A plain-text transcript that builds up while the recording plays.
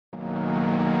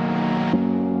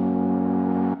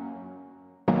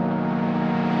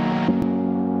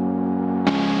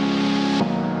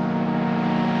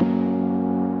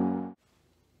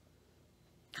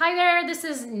Hi there, this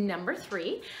is number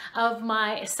 3 of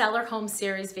my Seller Home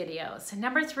Series videos.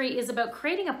 Number 3 is about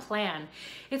creating a plan.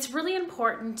 It's really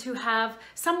important to have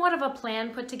somewhat of a plan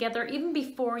put together even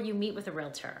before you meet with a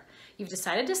realtor. You've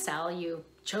decided to sell, you've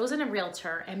chosen a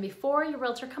realtor, and before your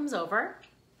realtor comes over,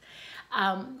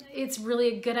 it's really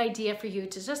a good idea for you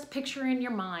to just picture in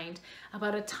your mind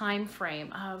about a time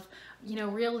frame of,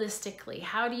 realistically,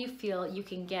 how do you feel you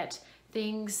can get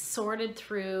things sorted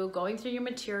through, going through your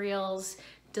materials,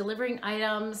 delivering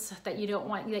items that you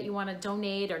want to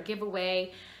donate or give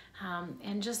away,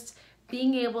 and just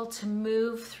being able to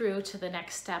move through to the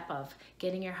next step of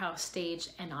getting your house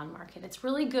staged and on market. It's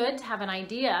really good to have an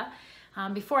idea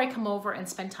before I come over and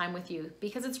spend time with you,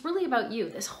 because it's really about you.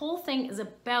 This whole thing is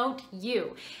about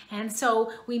you. And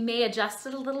so we may adjust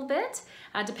it a little bit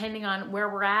depending on where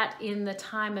we're at in the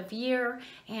time of year,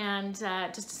 and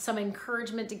just some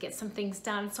encouragement to get some things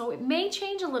done. So it may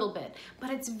change a little bit, but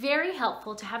it's very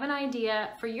helpful to have an idea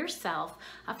for yourself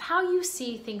of how you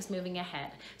see things moving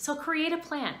ahead. So create a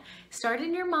plan. Start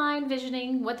in your mind,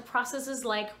 visioning what the process is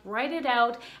like, write it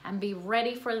out, and be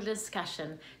ready for the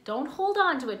discussion. Don't hold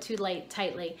on to it too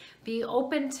tightly. Be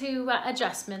open to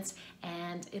adjustments,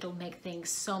 and it'll make things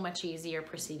so much easier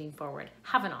proceeding forward.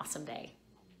 Have an awesome day.